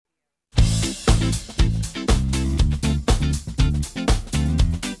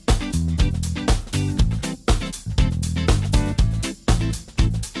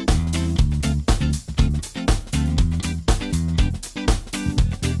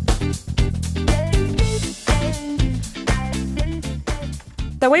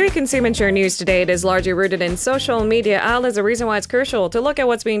The way we consume and share news today, it is largely rooted in social media. Al is the reason why it's crucial to look at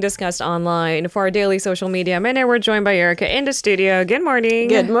what's being discussed online. For our daily social media minute, we're joined by Erica in the studio. Good morning.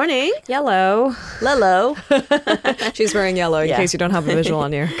 Good morning. Yellow. Lolo. She's wearing yellow in case you don't have a visual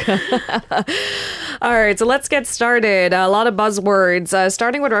on Erica. All right, so let's get started. A lot of buzzwords,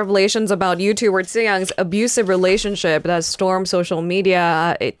 starting with revelations about YouTuber Tzuyang's abusive relationship that stormed social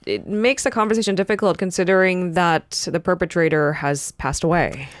media. It makes the conversation difficult considering that the perpetrator has passed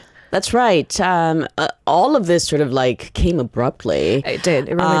away. That's right. All of this sort of like came abruptly. It did.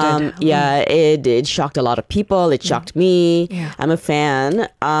 It really did. Yeah, it shocked a lot of people. It shocked me. Yeah. I'm a fan.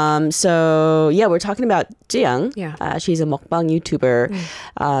 So yeah, we're talking about Tzuyang. Yeah. She's a mukbang YouTuber.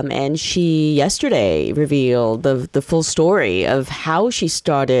 And she yesterday revealed the full story of how she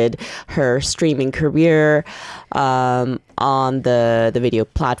started her streaming career on the video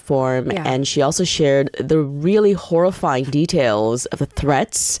platform. Yeah. And she also shared the really horrifying details of the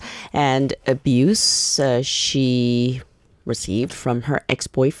threats and abuse she received from her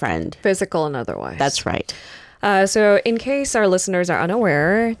ex-boyfriend. Physical and otherwise. That's right. So in case our listeners are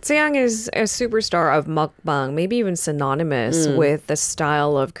unaware, Tzuyang is a superstar of mukbang, maybe even synonymous with the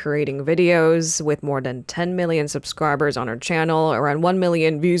style of creating videos with more than 10 million subscribers on her channel, around 1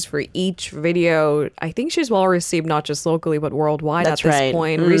 million views for each video. I think she's well received not just locally but worldwide That's at this right.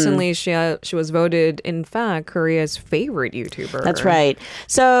 point. Recently, she was voted, in fact, Korea's favorite YouTuber. That's right.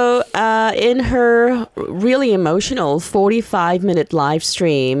 So in her really emotional 45-minute live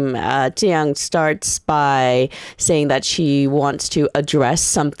stream, Tzuyang starts by saying that she wants to address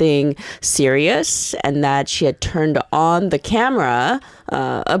something serious and that she had turned on the camera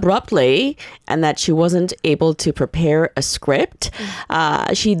abruptly and that she wasn't able to prepare a script.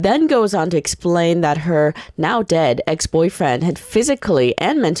 She then goes on to explain that her now dead ex-boyfriend had physically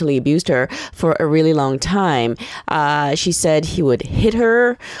and mentally abused her for a really long time. She said he would hit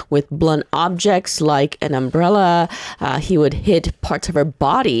her with blunt objects like an umbrella. He would hit parts of her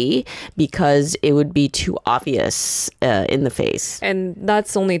body because it would be too obvious in the face. And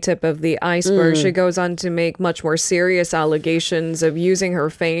that's only tip of the iceberg. She goes on to make much more serious allegations of using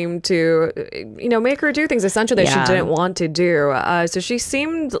her fame to, make her do things essentially that she didn't want to do. So she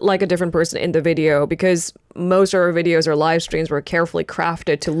seemed like a different person in the video because most of her videos or live streams were carefully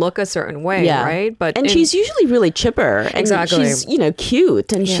crafted to look a certain way, right? And she's usually really chipper. And exactly. She's,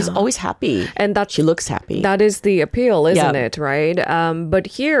 cute and she's always happy. And she looks happy. That is the appeal, isn't it? Right? But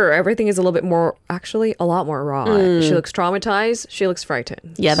here, everything is a little bit more, actually a lot more raw. She looks traumatized. She looks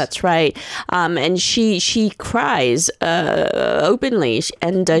frightened. Yeah, that's right. And she cries openly,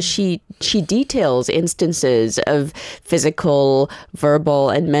 and she details instances of physical, verbal,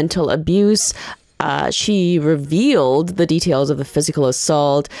 and mental abuse. She revealed the details of the physical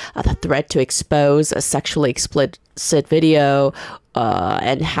assault, the threat to expose a sexually explicit video,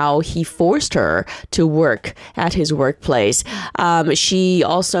 and how he forced her to work at his workplace. She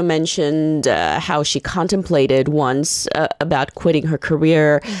also mentioned how she contemplated once about quitting her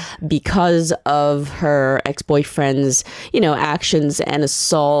career because of her ex-boyfriend's, actions and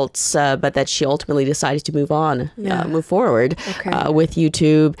assaults, but that she ultimately decided to move forward with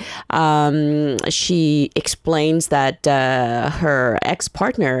YouTube. She explains that her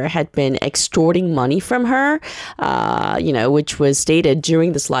ex-partner had been extorting money from her, which was stated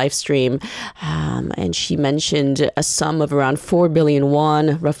during this live stream. And she mentioned a sum of around 4 billion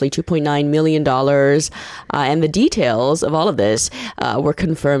won, roughly $2.9 million. And the details of all of this were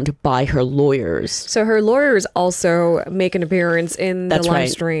confirmed by her lawyers. So her lawyers also make an appearance in the live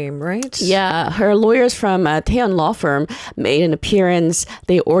stream, right? Yeah, her lawyers from Taeyeon Law Firm made an appearance.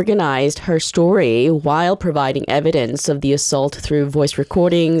 They organized her story while providing evidence of the assault through voice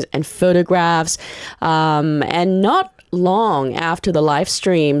recordings and photographs. And not long after the live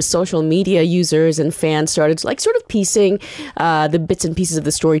stream, social media users and fans started sort of piecing the bits and pieces of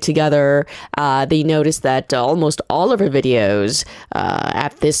the story together. They noticed that almost all of her videos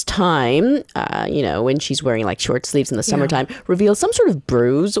at this time, when she's wearing like short sleeves in the summertime, reveal some sort of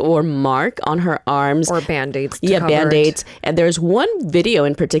bruise or mark on her arms. Or band-aids. Band-aids. And there's one video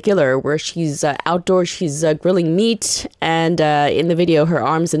in particular where she's outdoors, she's grilling meat, and in the video, her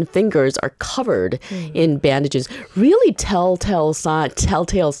arms and fingers are covered in bandages. Really telltale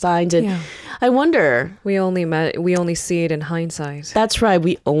signs. And I wonder. We only see it in hindsight. That's right.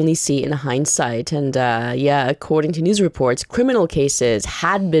 We only see in hindsight. And according to news reports, criminal cases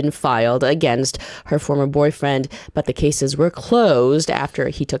had been filed against her former boyfriend, but the cases were closed after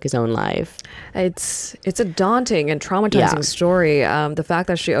he took his own life. It's a daunting and traumatizing story. The fact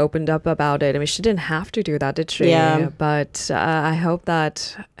that she opened up about it. I mean, she didn't have to do that, did she? Yeah. But I hope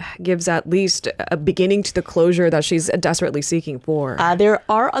that gives at least a beginning to the closure that she's desperately seeking for. There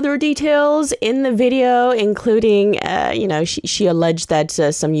are other details in the video, including, she alleged that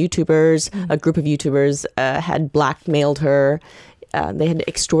some YouTubers, a group of YouTubers, had blackmailed her. They had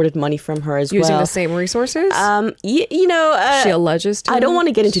extorted money from her as Using well. the same resources? She alleges to I don't want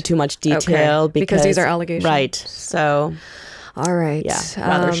to get into too much detail because these are allegations. Right. So... All right. Yeah,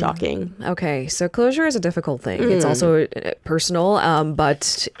 rather shocking. Okay, so closure is a difficult thing. It's also personal,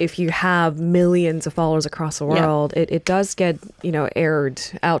 but if you have millions of followers across the world, it does get, aired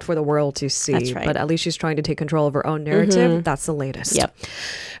out for the world to see. That's right. But at least she's trying to take control of her own narrative. That's the latest. Yep.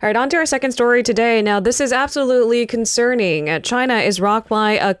 All right, on to our second story today. Now, this is absolutely concerning. China is rocked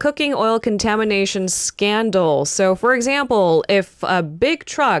by a cooking oil contamination scandal. So, for example, if a big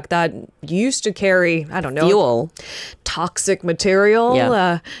truck that used to carry, fuel, toxic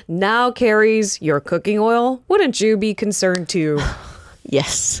material now carries your cooking oil, wouldn't you be concerned too?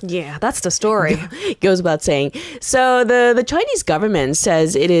 Yes. Yeah, that's the story. Goes without saying. So the Chinese government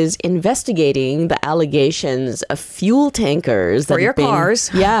says it is investigating the allegations of fuel tankers for your cars.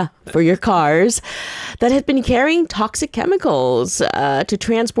 Yeah, for your cars that had been carrying toxic chemicals to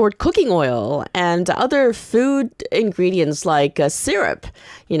transport cooking oil and other food ingredients like syrup,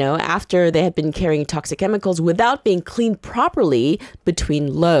 after they had been carrying toxic chemicals without being cleaned properly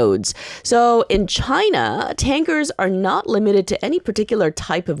between loads. So in China, tankers are not limited to any particular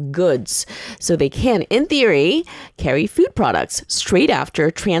type of goods. So they can, in theory, carry food products straight after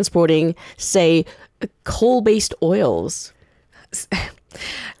transporting, say, coal-based oils.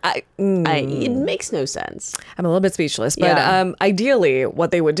 It makes no sense. I'm a little bit speechless, but ideally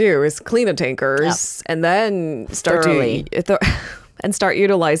what they would do is clean the tankers and then start start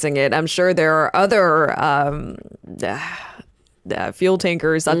utilizing it. I'm sure there are other fuel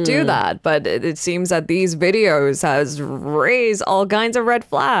tankers that do that, but it seems that these videos has raised all kinds of red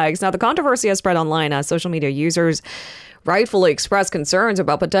flags. Now, the controversy has spread online as social media users rightfully expressed concerns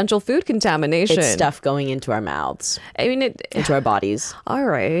about potential food contamination. It's stuff going into our mouths. Into our bodies. All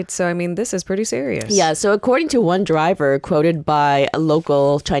right. So, this is pretty serious. Yeah. So, according to one driver quoted by a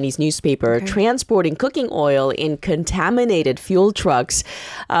local Chinese newspaper, transporting cooking oil in contaminated fuel trucks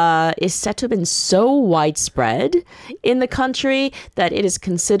is said to have been so widespread in the country that it is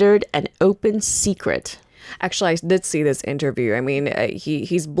considered an open secret. Actually, I did see this interview.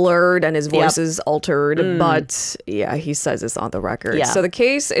 He's blurred and his voice is altered, but he says this on the record. Yeah. So the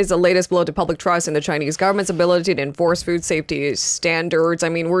case is the latest blow to public trust in the Chinese government's ability to enforce food safety standards.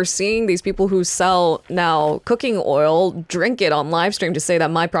 We're seeing these people who sell now cooking oil drink it on live stream to say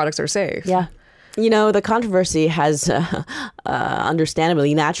that my products are safe. Yeah. The controversy has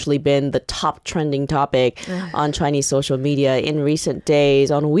understandably, naturally been the top trending topic on Chinese social media in recent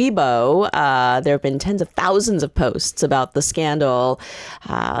days. On Weibo, there have been tens of thousands of posts about the scandal.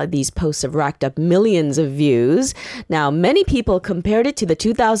 These posts have racked up millions of views. Now, many people compared it to the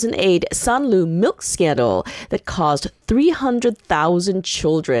 2008 Sanlu milk scandal that caused 300,000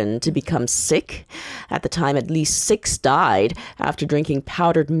 children to become sick. At the time, at least 6 died after drinking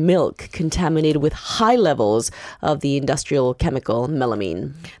powdered milk contaminated with high levels of the industrial chemical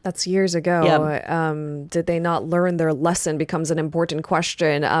melamine. That's years ago. Yep. Did they not learn their lesson becomes an important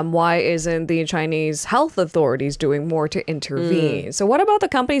question. Why isn't the Chinese health authorities doing more to intervene? So what about the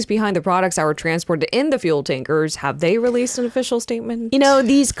companies behind the products that were transported in the fuel tankers? Have they released an official statement?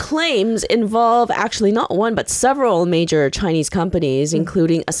 These claims involve actually not one, but several major Chinese companies,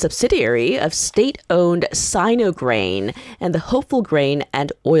 including a subsidiary of state-owned Sinograin and the Hopeful Grain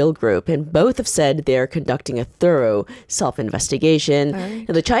and Oil Group. And both have said they're conducting a thorough self-investigation. Right.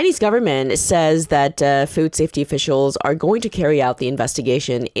 Now, the Chinese government says that food safety officials are going to carry out the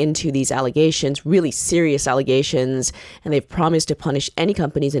investigation into these allegations, really serious allegations, and they've promised to punish any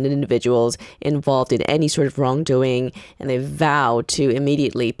companies and individuals involved in any sort of wrongdoing, and they vow to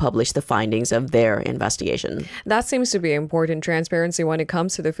immediately publish the findings of their investigation. That seems to be important transparency when it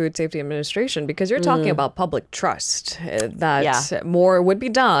comes to the Food Safety Administration, because you're talking about public trust, that more would be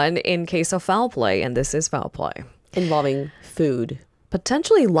done in case of foul play, and this is foul play. Involving food.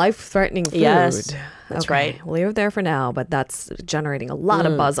 Potentially life-threatening food. Yes, that's right. We'll leave it there for now, but that's generating a lot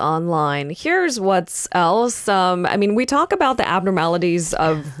of buzz online. Here's what's else. We talk about the abnormalities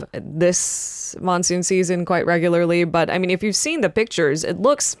of this monsoon season quite regularly, but if you've seen the pictures, it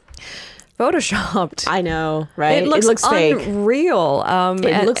looks photoshopped. I know, right? It looks fake. unreal.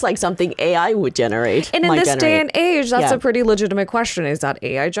 It looks like something AI would generate. And in this day and age, that's a pretty legitimate question. Is that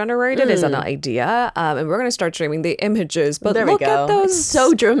AI generated? Is that an idea? And we're going to start streaming the images. But there look we go. at those. It's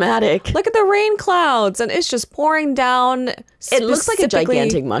so dramatic. Look at the rain clouds. And it's just pouring down. It looks like a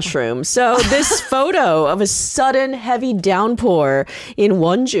gigantic mushroom. So this photo of a sudden heavy downpour in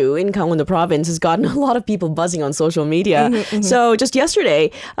Wonju in Gangwon province has gotten a lot of people buzzing on social media. So just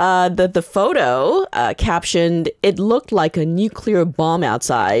yesterday, the photo captioned, "It looked like a nuclear bomb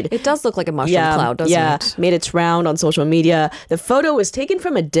outside." It does look like a mushroom cloud, doesn't it? Made its round on social media. The photo was taken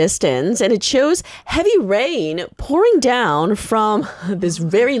from a distance and it shows heavy rain pouring down from this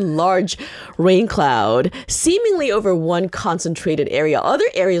very large rain cloud, seemingly over one concentrated area. Other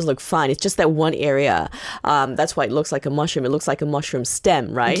areas look fine. It's just that one area. That's why it looks like a mushroom. It looks like a mushroom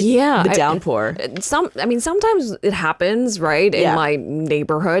stem, right? Yeah. The downpour. Sometimes it happens, right? In my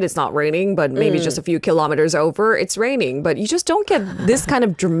neighborhood, it's not raining, but maybe just a few kilometers over, it's raining. But you just don't get this kind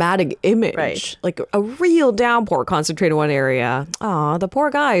of dramatic image. Right. Like a real downpour concentrated in one area. Aw, the poor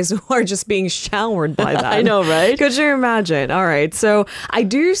guys who are just being showered by that. I know, right? Could you imagine? All right. So I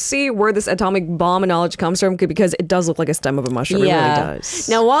do see where this atomic bomb knowledge comes from because it does look like a stem of a mushroom. It really does.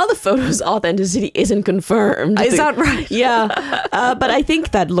 Now, while the photo's authenticity isn't confirmed. Is that right? Yeah. But I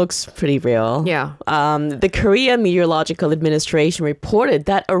think that looks pretty real. Yeah. The Korea Meteorological Administration reported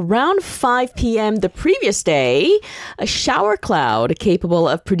that around 5 p.m. the previous day, a shower cloud capable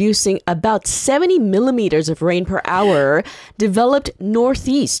of producing about 70 millimeters of rain per hour developed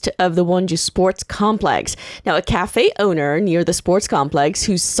northeast of the Wonju Sports Complex. Now, a cafe owner near the sports complex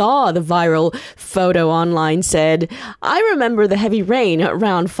who saw the viral photo online said, "I remember the heavy rain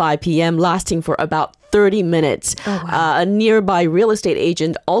around 5 p.m. lasting for about 30 minutes. Oh, wow. A nearby real estate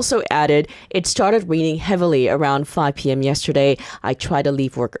agent also added, "It started raining heavily around 5 p.m. yesterday. I tried to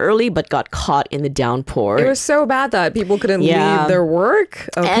leave work early, but got caught in the downpour." It was so bad that people couldn't leave their work.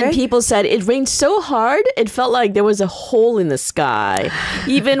 Okay. And people said it rained so hard, it felt like there was a hole in the sky.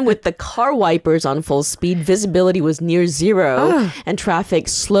 Even with the car wipers on full speed, visibility was near zero and traffic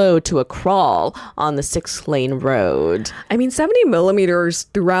slowed to a crawl on the 6-lane road. 70 millimeters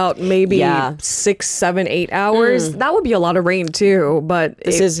throughout maybe 6, 7, 8 hours. That would be a lot of rain too, but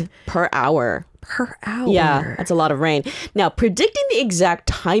this is per hour. Per hour. Yeah, that's a lot of rain. Now, predicting the exact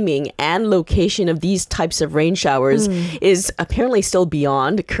timing and location of these types of rain showers is apparently still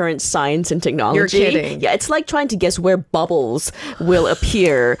beyond current science and technology. You're kidding. Yeah, it's like trying to guess where bubbles will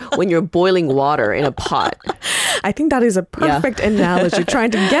appear when you're boiling water in a pot. I think that is a perfect analogy.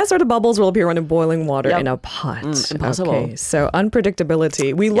 Trying to guess where the bubbles will appear when in boiling water in a pot. Impossible. Okay, so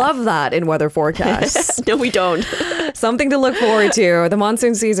unpredictability. We love that in weather forecasts. No, we don't. Something to look forward to. The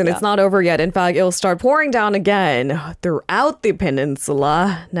monsoon season, it's not over yet. In fact, it'll start pouring down again throughout the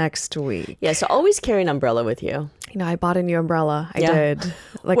peninsula next week. Yeah, so always carry an umbrella with you. I bought a new umbrella. I did.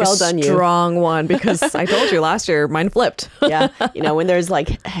 Like well a done, strong one because I told you last year mine flipped. Yeah. When there's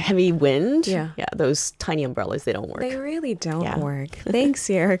like heavy wind, those tiny umbrellas, they don't work. They really don't work. Thanks,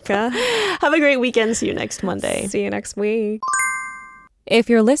 Erica. Have a great weekend. See you next Monday. See you next week. If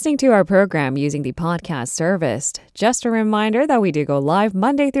you're listening to our program using the podcast service, just a reminder that we do go live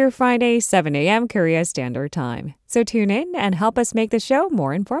Monday through Friday, 7 a.m. Korea Standard Time. So tune in and help us make the show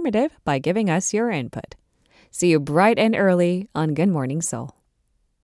more informative by giving us your input. See you bright and early on Good Morning Seoul.